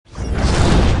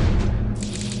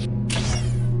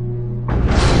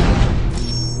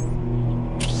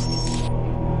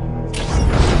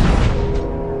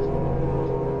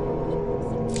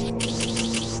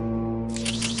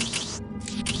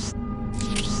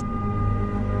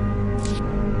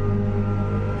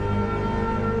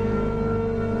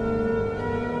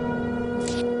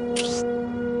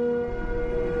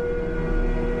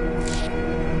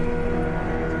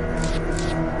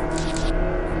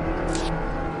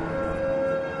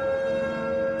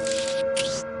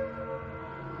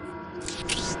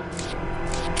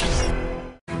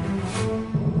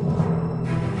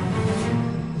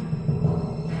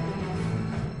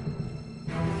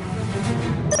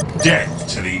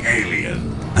fundamentally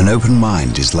alien. An open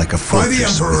mind is like a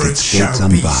fortress with its gates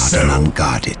unbarred and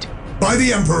unguarded. By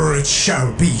the Emperor it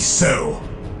shall be so.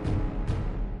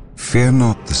 Fear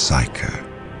not the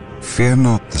Psyker. Fear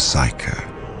not the Psyker.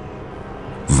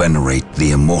 Venerate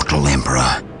the immortal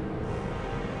Emperor.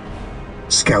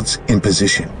 Scouts in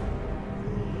position.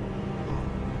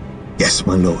 Yes,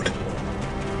 my lord.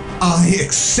 I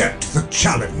accept the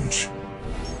challenge.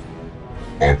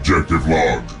 Objective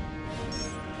log.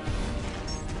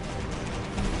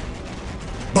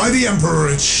 By the Emperor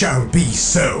it shall be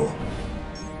so.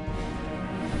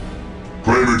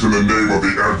 Claim it in the name of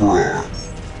the Emperor.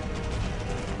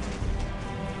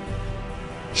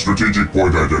 Strategic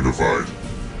point identified.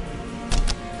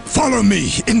 Follow me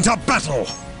into battle!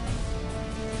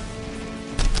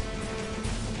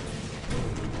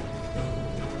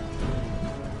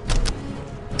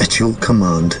 At your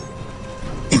command.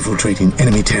 Infiltrating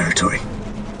enemy territory.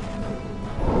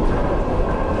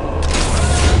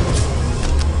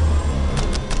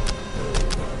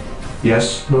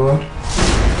 Yes, Lord?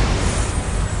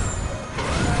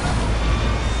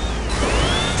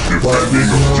 Defending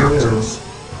objectives.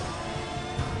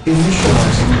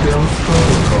 Initializing build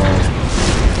protocol.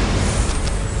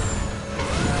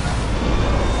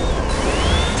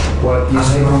 What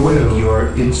is your will? Your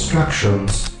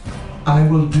instructions. I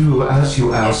will do as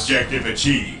you ask. Objective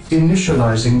achieved.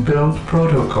 Initializing build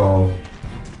protocol.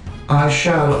 I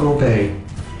shall obey.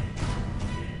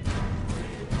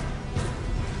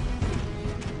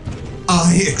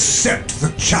 I accept the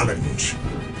challenge.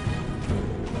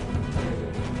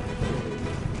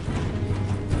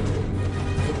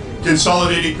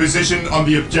 Consolidating position on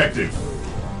the objective.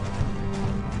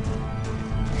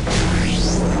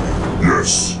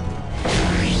 Yes.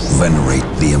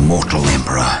 Venerate the immortal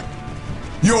Emperor.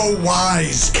 Your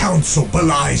wise counsel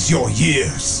belies your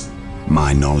years.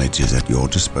 My knowledge is at your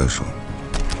disposal.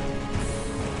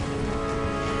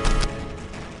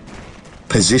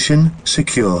 Position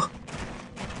secure.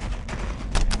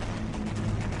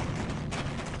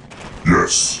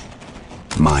 Yes.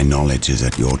 My knowledge is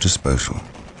at your disposal.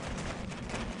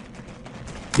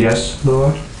 Yes,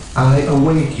 Lord? I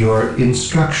await your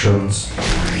instructions.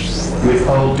 With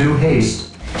all due haste.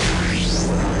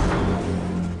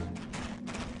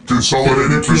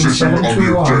 Consolidating position on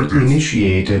the objective.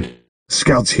 Initiated.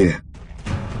 Scouts here.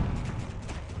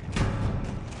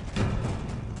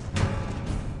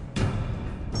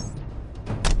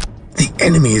 The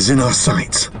enemy is in our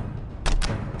sights.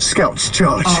 Scouts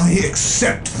charge. I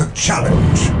accept the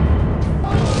challenge.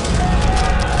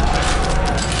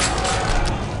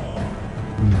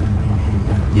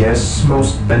 Yes,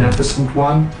 most beneficent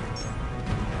one.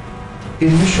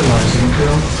 Initializing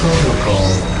build protocol.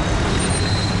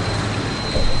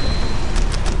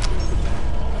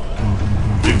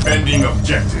 Defending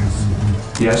objective.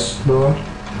 Yes, Lord.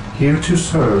 Here to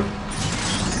serve.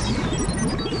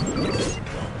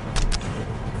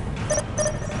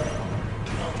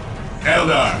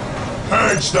 Elder,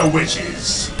 purge the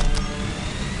witches.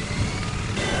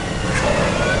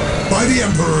 By the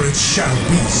Emperor it shall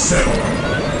be so.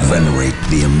 Venerate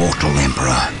the immortal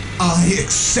Emperor. I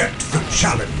accept the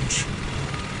challenge.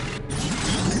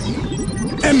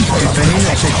 Emperor!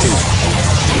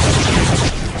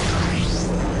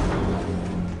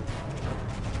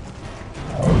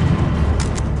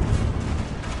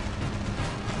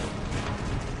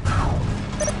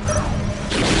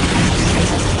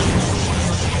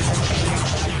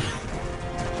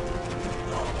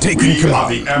 We are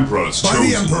the Emperor's chosen. By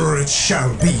the Emperor it shall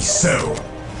be so.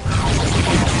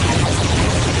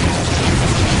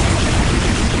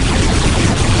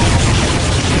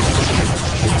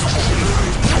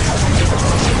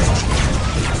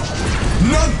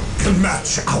 None can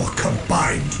match our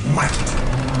combined might.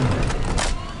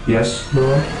 Yes,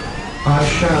 Lord. I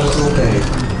shall obey.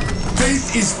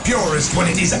 Faith is purest when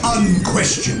it is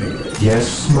unquestioning.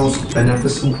 Yes, most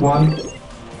beneficent one.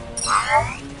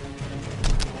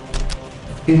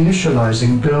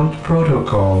 Initializing build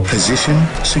protocol. Position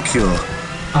secure.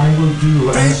 I will do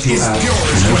as Faith you is ask.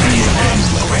 purest when it is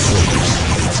unquestioning.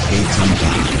 Its gates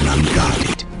unbarred and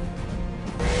unguarded.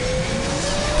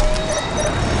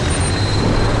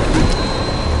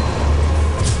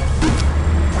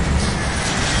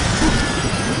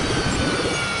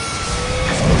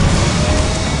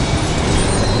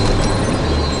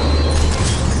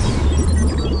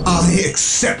 I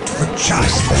accept the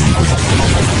challenge.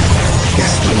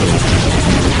 Yes, my lord.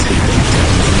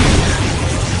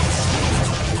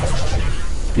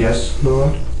 Yes,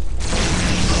 Lord.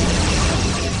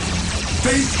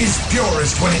 Faith is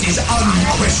purest when it is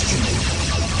unquestioning.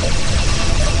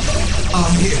 I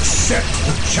accept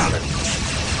the challenge.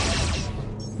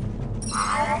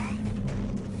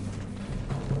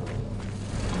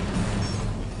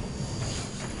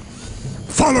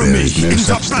 Follow There me is no into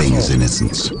such thing as battle.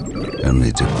 innocence,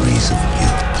 only degrees of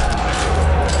guilt.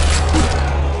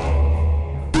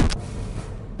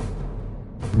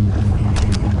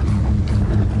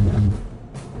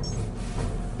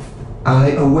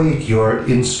 I await your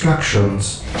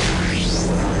instructions.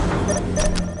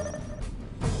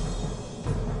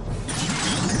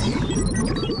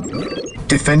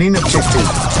 Defending objective.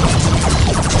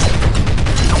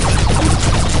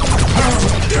 How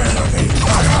dare they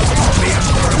fire upon the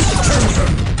Emperor's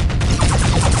children!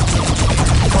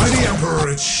 By the Emperor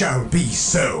it shall be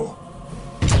so.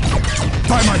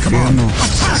 By my Fear command, not.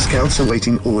 Scouts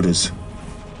awaiting orders.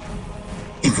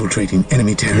 Infiltrating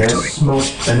enemy territory. Yes,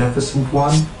 most beneficent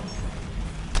one.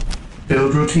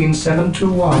 Build routine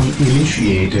 721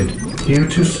 initiated. Here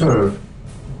to serve.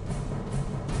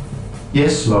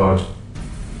 Yes, Lord.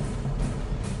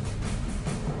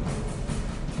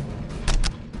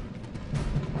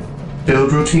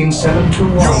 Build routine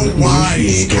 721 your wise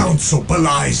initiated. counsel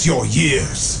belies your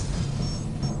years.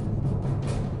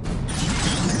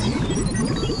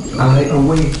 I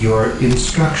await your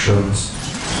instructions.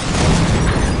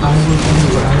 I will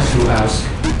do as you ask.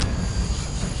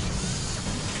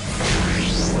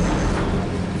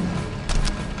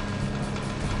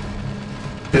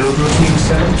 Build routine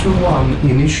 721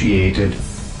 initiated.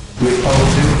 With all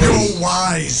due haste. Your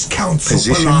wise counsel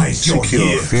Position belies your secure.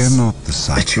 years. Fear not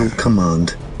the At your psycho.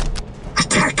 command.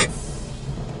 Attack!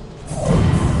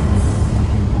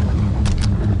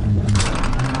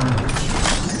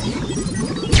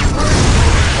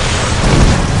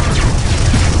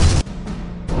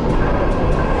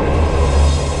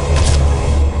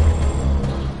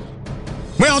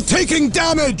 We are taking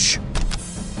damage!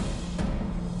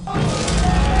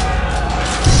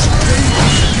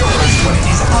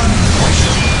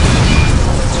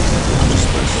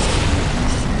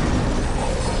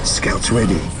 Scouts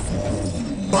ready.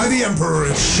 By the Emperor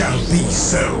it shall be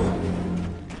so.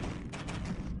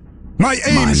 My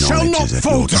aim My shall knowledge not is at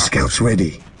your falter! Scouts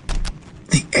ready.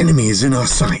 The enemy is in our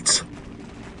sights.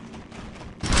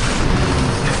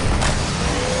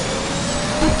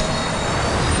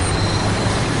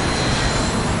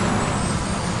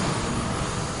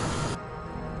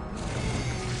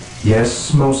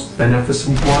 Yes, most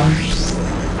beneficent one.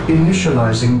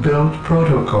 Initializing build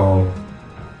protocol.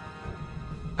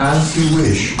 As you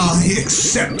wish. I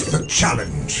accept the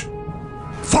challenge.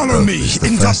 Follow Hope me is the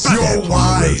into first step on battle. the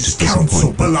Your road to wise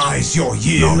counsel disappointment. belies your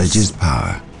years. Knowledge is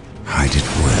power. Hide it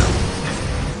well.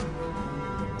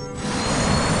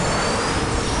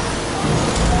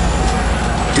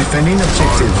 Defending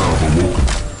objective.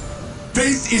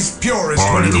 Faith is purest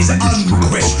I when am it is the instrument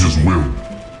of his unquestioned. will.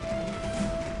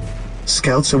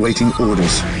 Scouts awaiting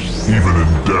orders. Even in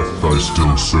death I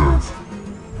still serve.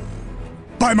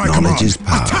 By my Knowledge command, is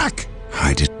power. attack!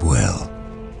 Hide it well.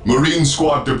 Marine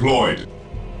squad deployed.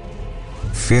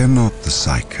 Fear not the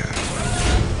psycho.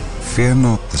 Fear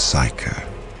not the psycho.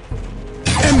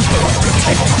 Emperor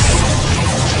protect!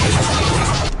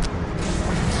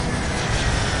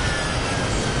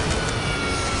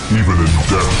 Even in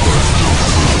death I still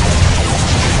serve.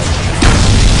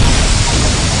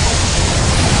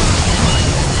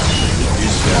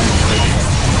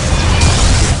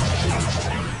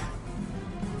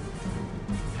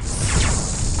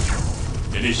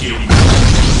 Initiating.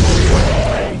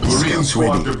 Marine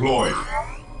squad ready. deployed.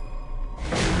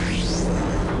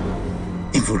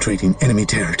 Infiltrating enemy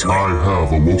territory. I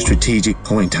have awoken. Strategic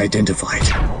point identified.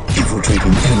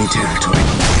 Infiltrating enemy territory.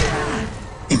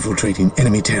 Infiltrating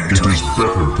enemy It territory. is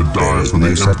better to There die is for no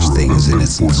the such Emperor thing than as live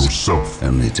for innocence. yourself.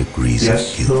 Only degrees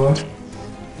Yes, of guilt. Lord.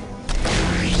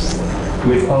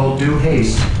 With all due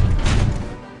haste.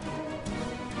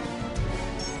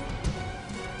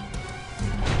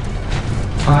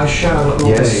 I shall obey.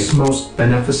 Yes, most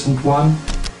beneficent one.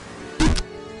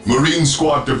 Marine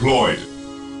squad deployed.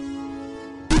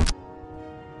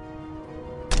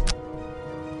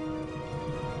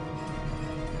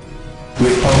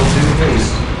 With all due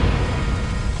haste.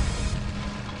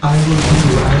 I will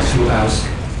do as you ask.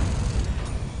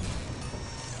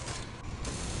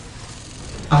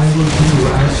 I will do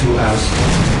as you ask.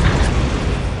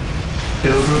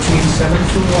 Build routine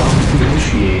 721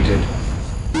 initiated.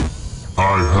 I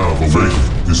have awakened.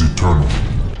 Faith is eternal.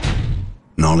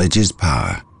 Knowledge is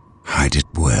power. Hide it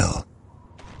well.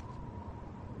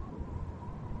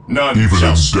 None Even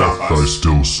shall in stop death I us.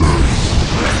 still serve.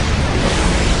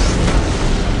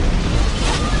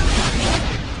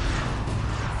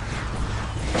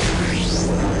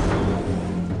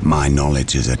 My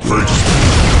knowledge is at your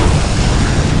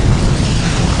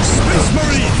Space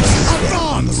Marines,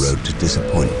 on the advance! road to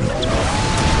disappointment.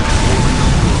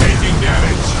 Taking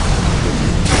damage.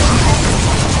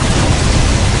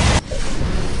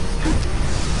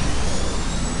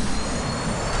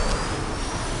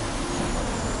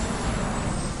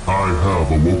 I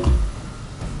have awoken.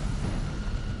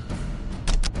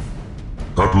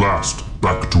 At last,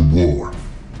 back to war.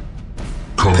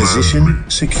 Command me. Position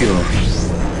secure.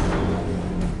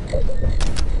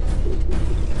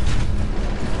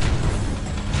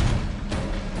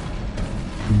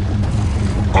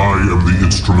 I am the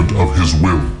instrument of his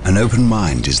will. An open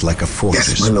mind is like a fortress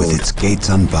Yes, my lord. with its gates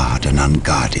unbarred and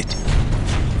unguarded.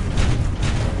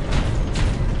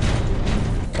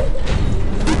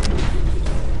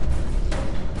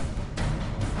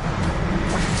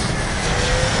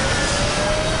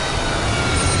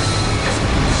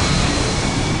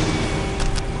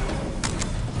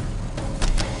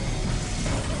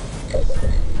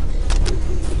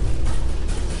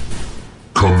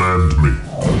 Command me.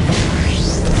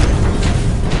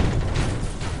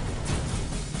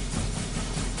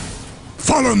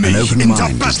 Follow me An open into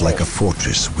mind is battle. like a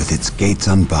fortress with its gates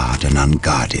unbarred and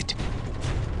unguarded.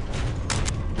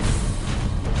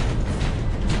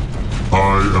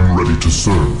 I am ready to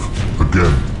serve.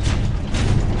 Again.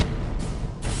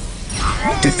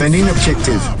 Defending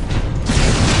objective.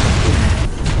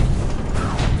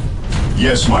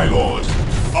 Yes, my lord.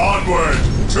 Onward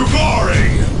to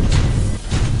glory!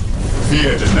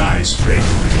 Fear denies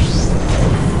faith.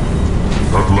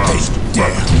 At last, Dare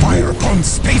back to fire war. upon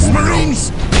Space Marines!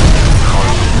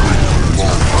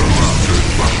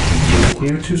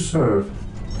 Here to serve.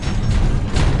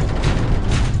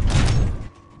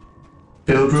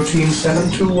 Build routine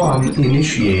 721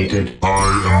 initiated.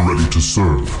 I am ready to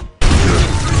serve. Again.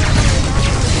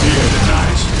 Fear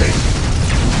denies faith.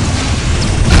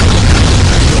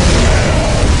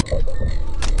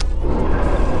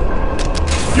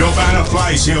 Your banner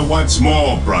flies here once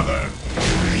more, brother.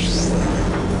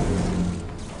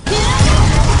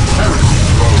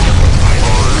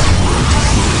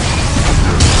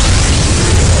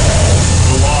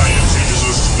 The lion teaches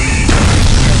us to lead.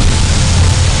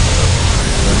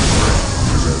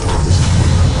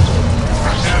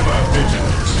 Ever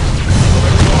vigilant. For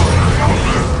the glory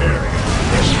of the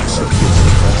area.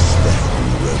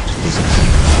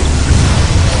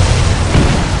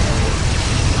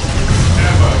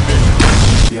 Ever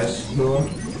vigilant. Yes, Lord.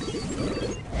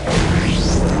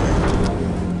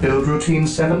 Build routine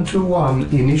 721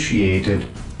 initiated.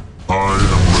 I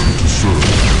am ready to serve.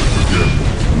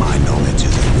 Again. My knowledge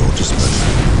is at your disposal.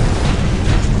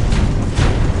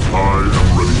 I am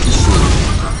ready to serve.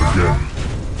 Again.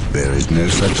 There is no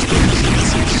such thing as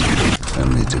innocence,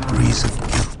 only degrees of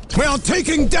guilt. We are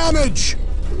taking damage!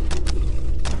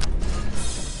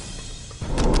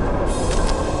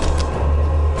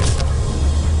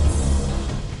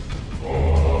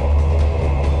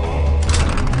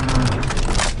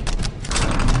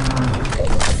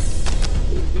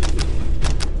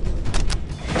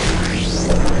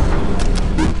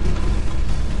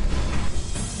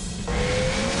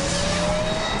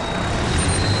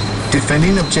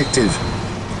 Defending objective.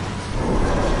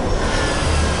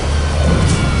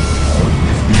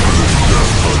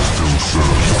 Still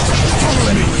serve.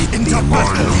 Follow me into I am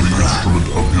battle! the instrument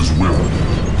of his will.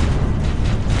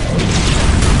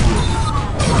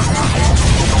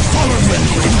 Follow me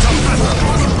into battle!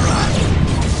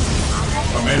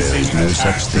 Commencing No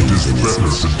such thing It as is better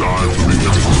innocence. to die for the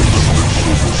Emperor than live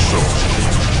for yourself.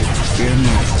 Fear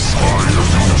not the sight. I am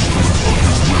the instrument of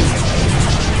his will.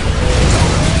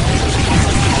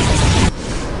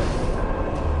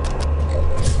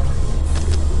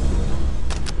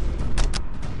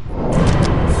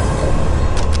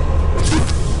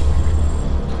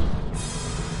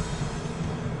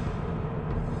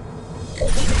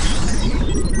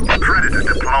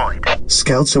 Predator deployed.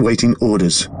 Scouts awaiting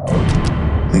orders.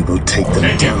 We will take them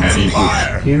Taking down from heavy here.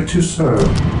 fire. Here to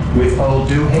serve. With all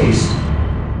due haste.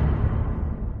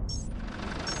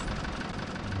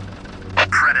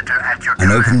 Predator at your An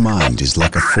command. open mind is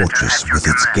like a fortress with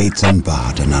its gates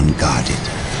unbarred and unguarded.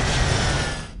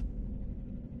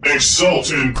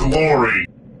 Exult in glory.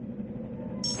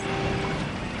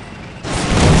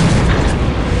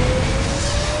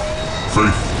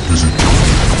 Faith is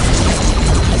eternal.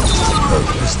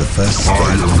 Hope is the first step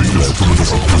I am on the the road to instrument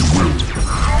of discipline. his will.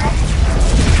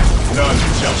 None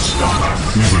shall stop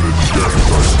us. Even in death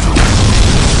I still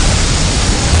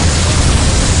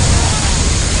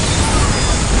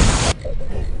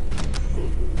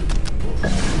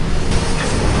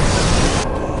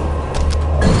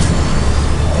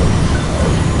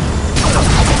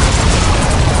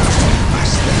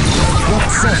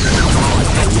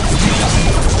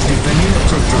Defending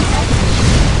objective.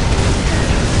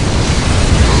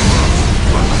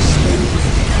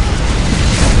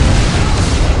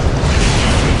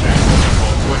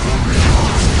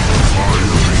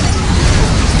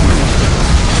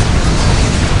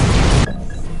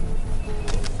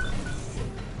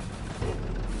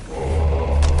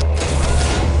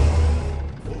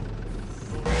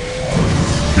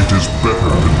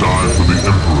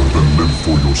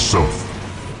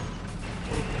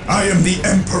 I am the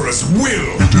Emperor's will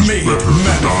It is made better to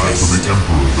die for manifest. the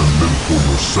Emperor than live for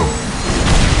yourself.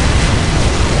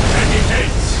 Any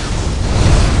haste?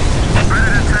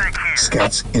 Predator tank here.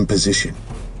 Scouts in position.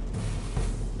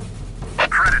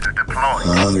 Predator deployed.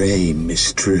 Our aim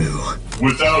is true.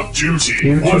 Without duty,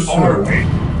 Here to what are serve. we?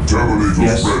 Terminators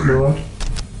Yes, ready. Lord.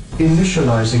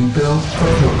 Initializing build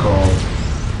protocol.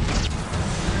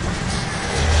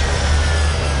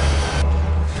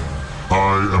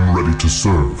 I am ready to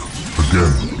serve.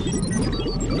 Again.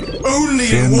 Only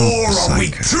Fear in not war the are we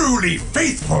Psyker. truly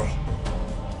faithful.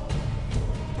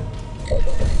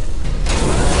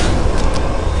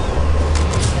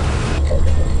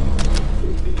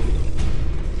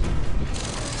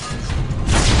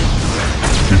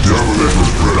 It is better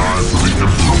to die for the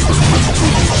Emperor than live for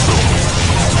yourself.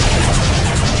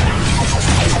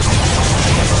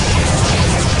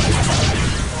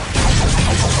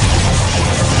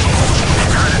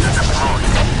 Predator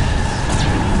deployed.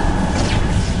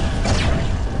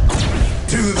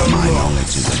 To the My law.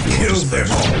 knowledge is at your Kill them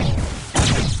disposal.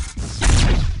 all.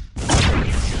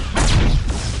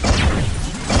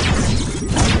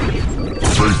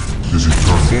 Faith is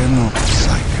eternal. Fear not the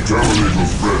Psyker.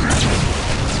 Terminators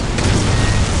ready.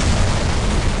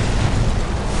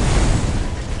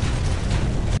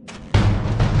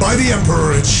 By the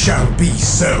Emperor it shall be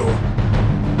so.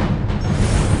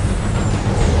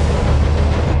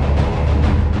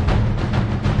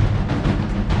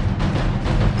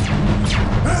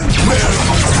 And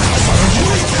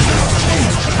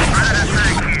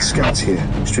Scouts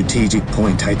here. Strategic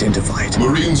point identified.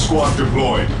 Marine squad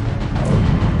deployed.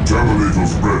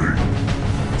 Terminators ready.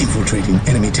 Infiltrating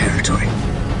enemy territory.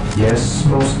 Yes,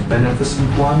 most beneficent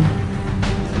one.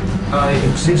 I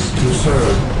exist to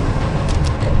serve.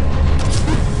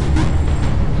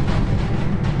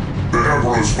 The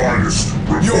Emperor's finest.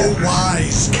 your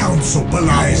wise counsel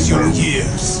belies your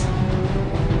years.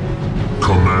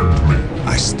 Command me.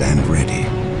 I stand ready.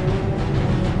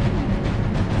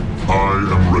 I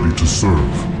am ready to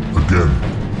serve. Again.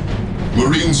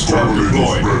 Marine squad Terminators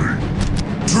deployed. ready.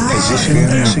 Position Fear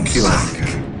not the secure.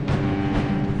 Psyker.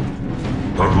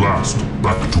 At last,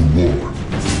 back to war.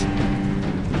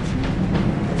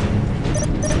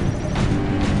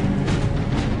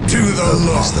 To the Hope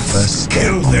law. is the first step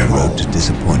Kill on the them all. road to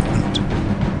disappointment.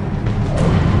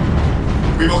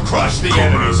 We will crush the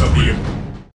enemies of the